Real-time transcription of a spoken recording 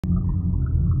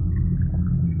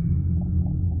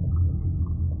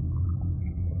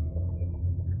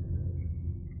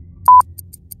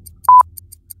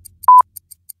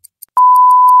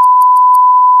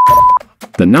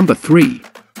The number 3.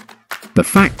 The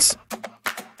facts,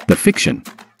 the fiction,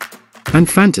 and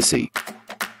fantasy.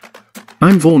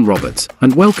 I'm Vaughan Roberts,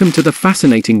 and welcome to the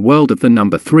fascinating world of the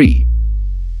number 3.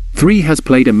 3 has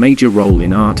played a major role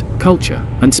in art, culture,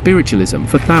 and spiritualism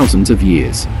for thousands of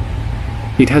years.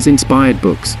 It has inspired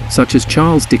books, such as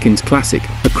Charles Dickens' classic,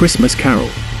 A Christmas Carol.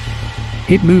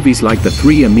 Hit movies like The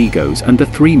Three Amigos and The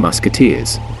Three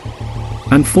Musketeers.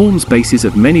 And forms bases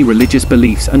of many religious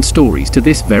beliefs and stories to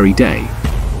this very day.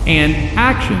 And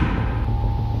action.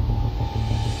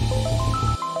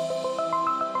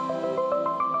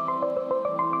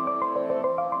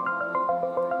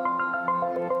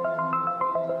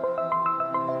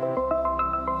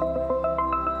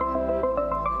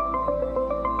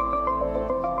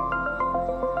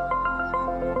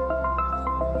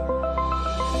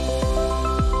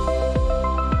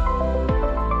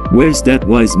 Where's that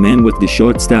wise man with the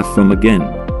short staff from again?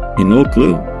 No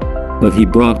clue. But he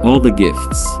brought all the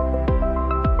gifts.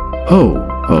 Ho,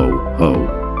 ho,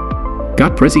 ho.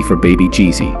 Got prezi for baby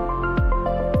Jeezy.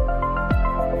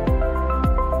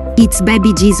 It's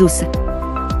baby Jesus.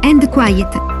 And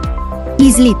quiet.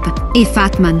 He sleep, a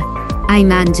fat man.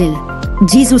 I'm angel.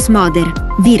 Jesus mother,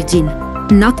 virgin.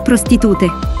 Not prostitute.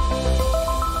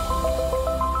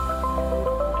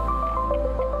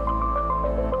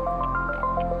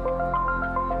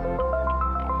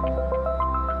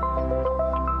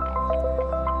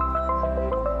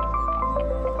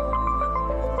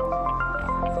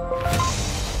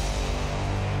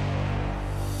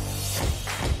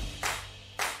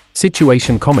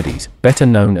 Situation comedies, better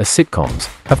known as sitcoms,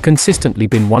 have consistently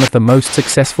been one of the most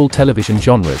successful television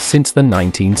genres since the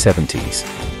 1970s.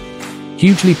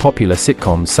 Hugely popular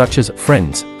sitcoms such as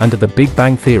Friends and The Big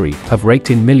Bang Theory have raked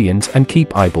in millions and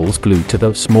keep eyeballs glued to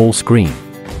the small screen.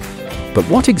 But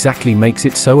what exactly makes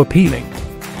it so appealing?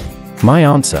 My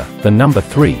answer, the number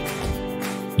 3.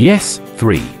 Yes,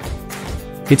 3.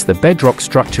 It's the bedrock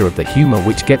structure of the humor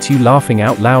which gets you laughing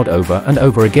out loud over and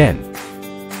over again.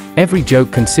 Every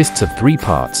joke consists of 3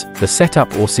 parts: the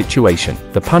setup or situation,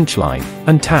 the punchline,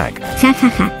 and tag. Ha ha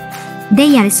ha.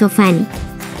 They are so funny.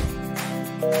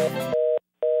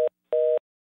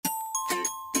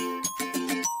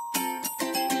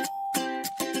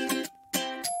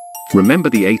 Remember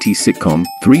the 80s sitcom,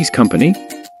 Three's Company?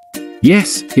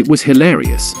 Yes, it was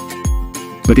hilarious.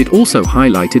 But it also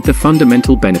highlighted the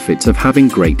fundamental benefits of having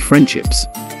great friendships.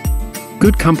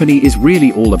 Good company is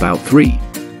really all about 3.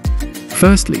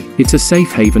 Firstly, it's a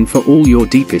safe haven for all your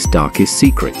deepest, darkest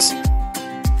secrets.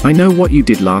 I know what you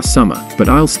did last summer, but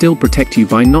I'll still protect you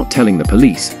by not telling the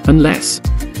police, unless.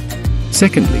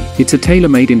 Secondly, it's a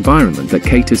tailor-made environment that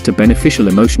caters to beneficial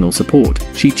emotional support.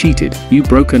 She cheated, you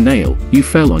broke a nail, you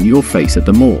fell on your face at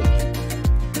the mall.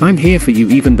 I'm here for you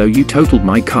even though you totaled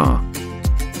my car.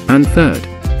 And third,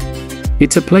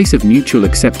 it's a place of mutual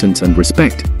acceptance and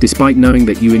respect, despite knowing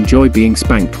that you enjoy being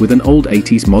spanked with an old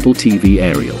 80s model TV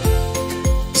aerial.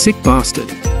 Sick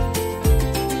bastard.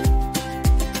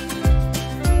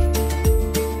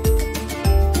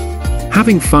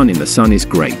 Having fun in the sun is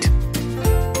great.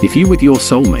 If you with your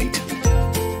soulmate.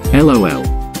 LOL.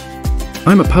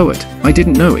 I'm a poet, I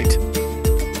didn't know it.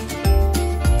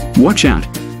 Watch out.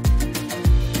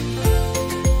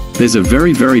 There's a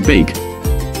very, very big.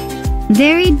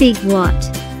 Very big what?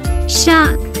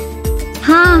 Shark.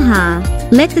 Ha ha.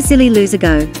 Let the silly loser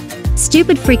go.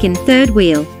 Stupid freaking third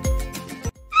wheel.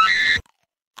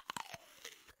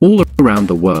 All around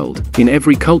the world, in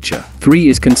every culture, 3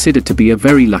 is considered to be a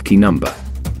very lucky number.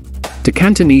 To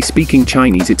Cantonese-speaking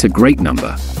Chinese, it's a great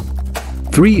number.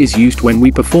 3 is used when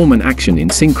we perform an action in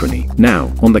synchrony.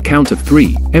 Now, on the count of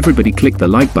 3, everybody click the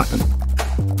like button.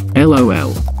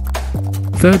 LOL.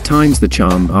 3rd time's the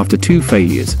charm. After 2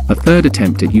 failures, a 3rd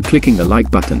attempt at you clicking the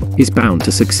like button is bound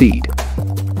to succeed.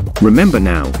 Remember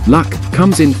now, luck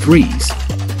comes in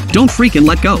 3s. Don't freaking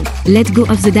let go. Let go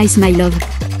of the dice, my love.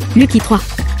 Lucky 3.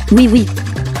 Oui, oui.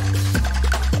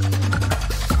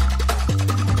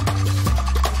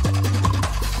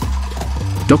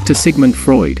 Dr. Sigmund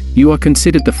Freud, you are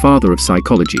considered the father of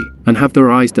psychology, and have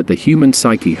theorized that the human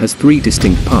psyche has 3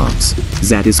 distinct parts.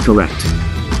 That is correct.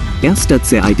 Erster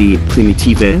CID,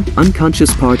 primitive,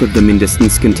 unconscious part of the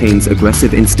mindestens contains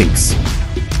aggressive instincts.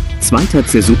 Zweiter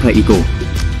C superego,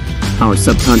 our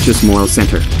subconscious moral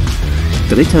center.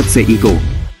 Dritter C ego,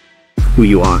 who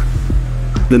you are.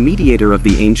 The mediator of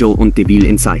the angel und devil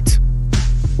inside.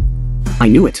 I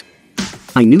knew it.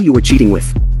 I knew you were cheating with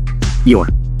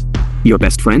your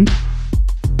best friend?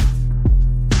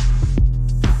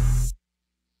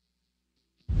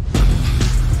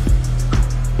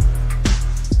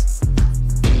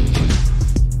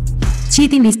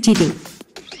 Cheating is cheating.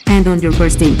 And on your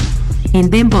first date, En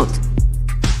ben pot.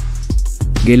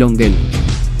 Gelongen.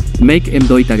 Make em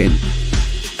doitagen.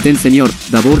 Ten señor,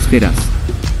 davors geras.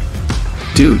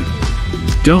 Dude.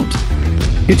 Don't.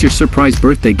 It's your surprise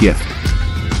birthday gift.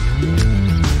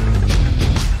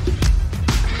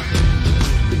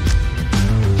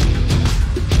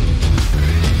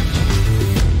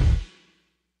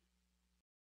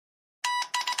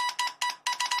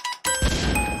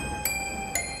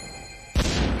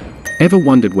 Ever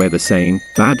wondered where the saying,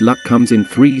 bad luck comes in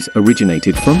threes,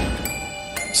 originated from?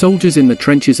 Soldiers in the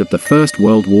trenches of the First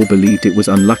World War believed it was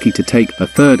unlucky to take a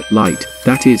third light,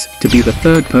 that is, to be the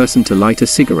third person to light a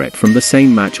cigarette from the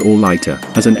same match or lighter,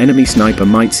 as an enemy sniper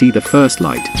might see the first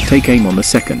light, take aim on the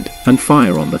second, and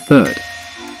fire on the third.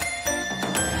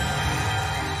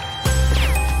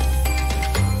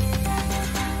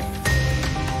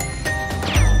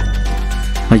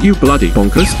 Are you bloody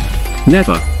bonkers?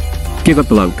 Never. Give a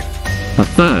bloke a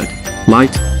third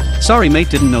light. Sorry mate,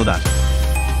 didn't know that.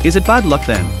 Is it bad luck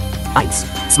then? 1, 2,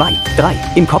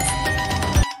 3, im Kopf.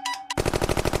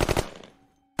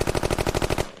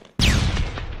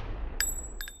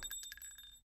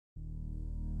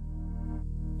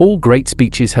 All great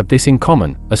speeches have this in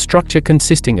common, a structure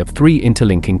consisting of three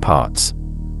interlinking parts.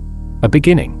 A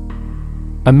beginning,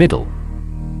 a middle,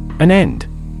 an end.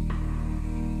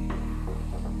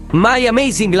 My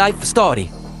amazing life story.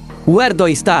 Where do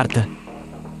I start?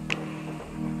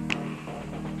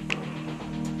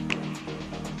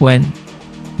 When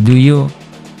do you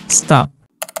stop?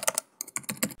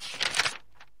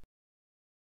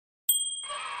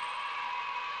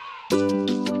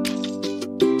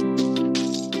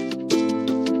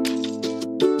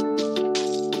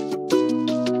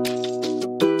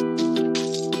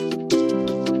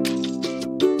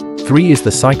 Three is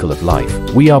the cycle of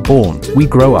life. We are born, we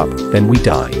grow up, then we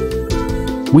die.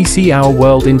 We see our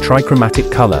world in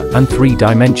trichromatic color and 3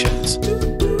 dimensions.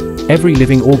 Every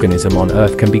living organism on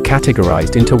Earth can be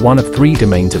categorized into one of 3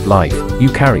 domains of life: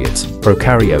 eukaryotes,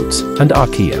 prokaryotes, and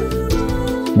archaea.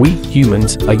 We,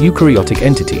 humans, are eukaryotic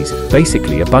entities,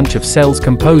 basically a bunch of cells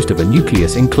composed of a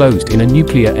nucleus enclosed in a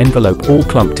nuclear envelope all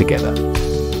clumped together.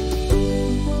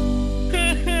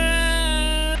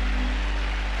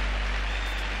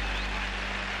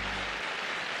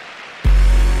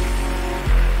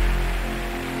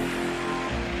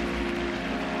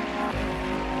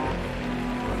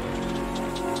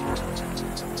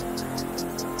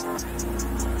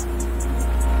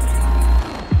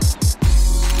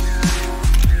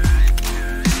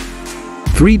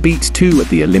 Three beats 2 at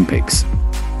the Olympics.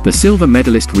 The silver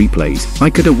medalist replays,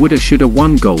 I coulda, woulda, shoulda,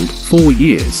 won gold, 4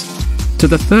 years. To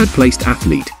the third-placed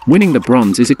athlete, winning the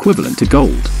bronze is equivalent to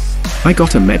gold. I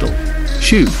got a medal.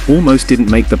 Shoo, almost didn't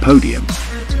make the podium.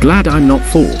 Glad I'm not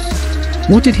 4th.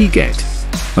 What did he get?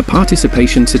 A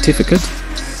participation certificate?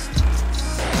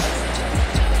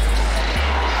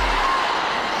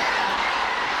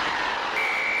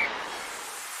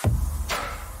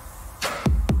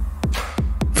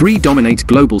 Three dominates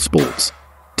global sports.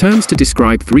 Terms to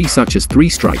describe 3 such as 3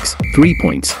 strikes, 3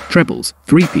 points, trebles,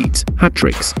 3-peats,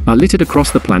 hat-tricks, are littered across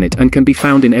the planet and can be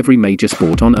found in every major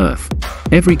sport on Earth.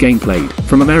 Every game played,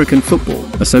 from American football,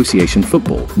 association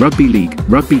football, rugby league,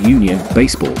 rugby union,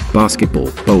 baseball,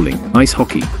 basketball, bowling, ice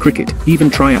hockey, cricket,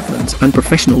 even triathlons and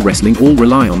professional wrestling all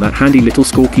rely on that handy little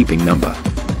scorekeeping number.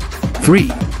 3.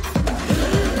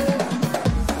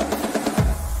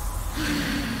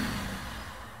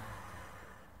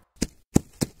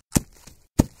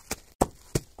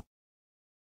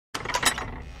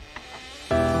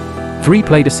 Three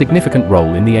played a significant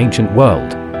role in the ancient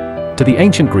world. To the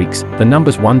ancient Greeks, the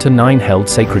numbers 1 to 9 held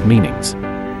sacred meanings.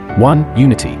 1.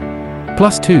 Unity.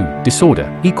 Plus 2.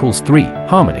 Disorder, equals 3.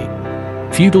 Harmony.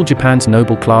 Feudal Japan's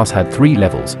noble class had 3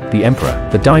 levels: the emperor,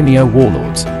 the daimyo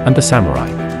warlords, and the samurai.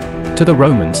 To the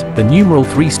Romans, the numeral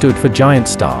 3 stood for giant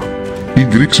star. In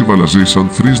Greek civilization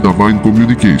 3 is divine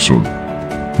communication.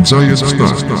 Giant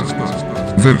star.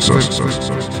 Versus.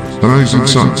 Rising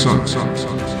sun.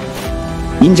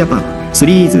 In Japan,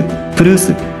 3 is truth,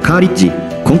 courage,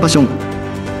 compassion.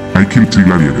 I killed 3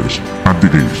 gladiators at the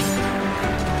games.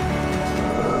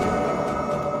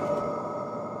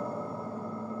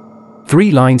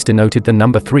 Three lines denoted the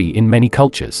number 3 in many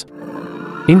cultures.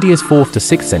 India's 4th to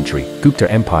 6th century Gupta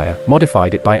Empire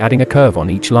modified it by adding a curve on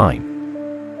each line.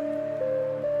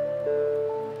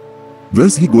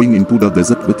 Where's he going into the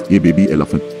desert with a baby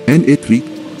elephant and a tree?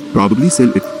 Probably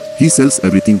sell it. He sells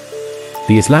everything.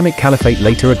 The Islamic Caliphate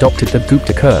later adopted the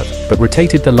Gupta curve, but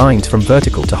rotated the lines from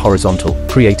vertical to horizontal,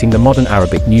 creating the modern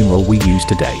Arabic numeral we use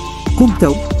today.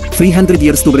 Gupta, 300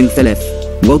 years to bring ثلاث.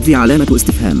 وضع علامة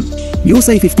استفهام. You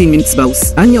say 15 minutes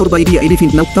pause, and your baby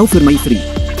elephant now for my 3.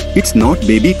 It's not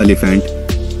baby elephant.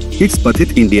 It's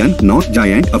Pathit Indian, not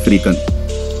giant African.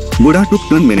 Buddha took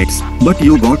 10 minutes, but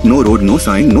you got no road, no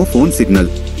sign, no phone signal.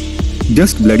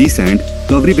 Just bloody sand,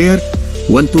 everywhere.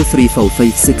 1, 2, 3, 4,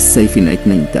 5, 6, 7, 8,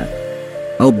 9, 10.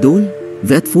 Abdul,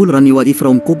 that fool ran you away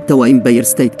from Kubta Empire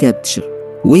State capture.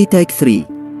 We take 3.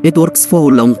 It works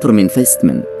for long-term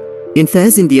investment. In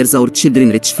 1,000 years our children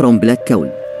rich from black coal.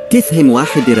 كيفهم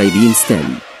واحد يرايبين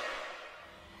ستالي.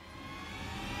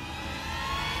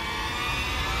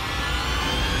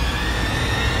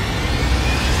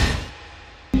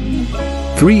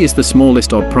 Three is the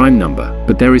smallest odd prime number,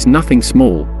 but there is nothing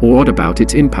small or odd about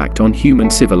its impact on human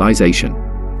civilization.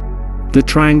 The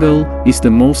triangle is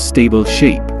the most stable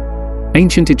shape.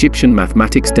 Ancient Egyptian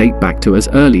mathematics date back to as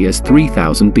early as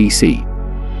 3000 BC.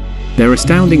 Their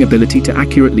astounding ability to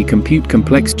accurately compute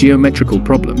complex geometrical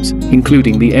problems,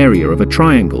 including the area of a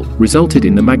triangle, resulted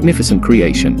in the magnificent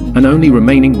creation and only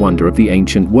remaining wonder of the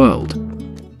ancient world: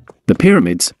 the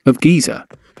pyramids of Giza.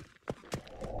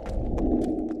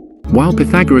 While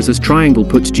Pythagoras' triangle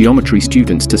puts geometry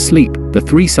students to sleep, the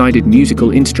three-sided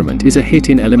musical instrument is a hit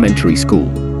in elementary school.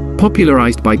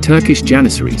 Popularized by Turkish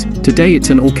Janissaries, today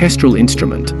it's an orchestral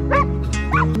instrument.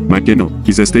 My piano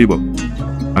is a stable.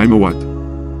 I'm a what?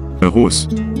 A horse.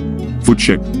 Foot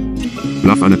check.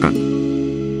 Laugh anakan.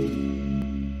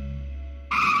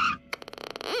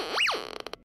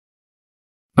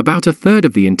 About a third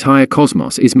of the entire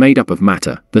cosmos is made up of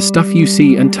matter, the stuff you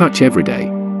see and touch every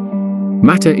day.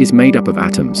 Matter is made up of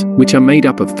atoms, which are made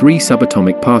up of 3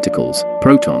 subatomic particles: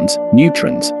 protons,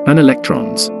 neutrons, and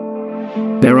electrons.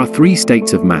 There are 3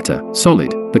 states of matter: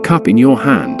 solid, the cup in your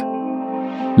hand;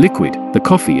 liquid, the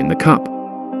coffee in the cup;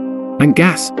 and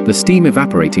gas, the steam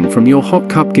evaporating from your hot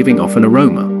cup giving off an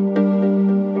aroma.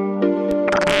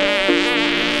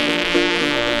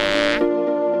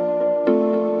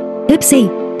 Oopsie,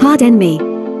 pardon me.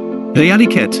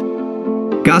 Realität.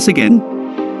 Gas again.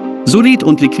 Solid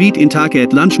und liquid in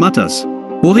Target Lunch Matters.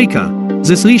 Eureka,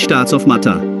 the 3 starts of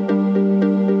matter.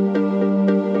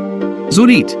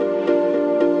 Solid.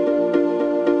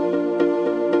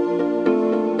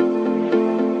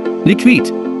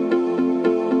 Liquid.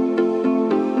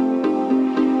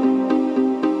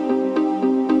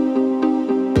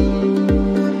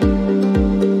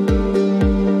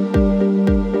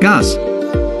 Gas.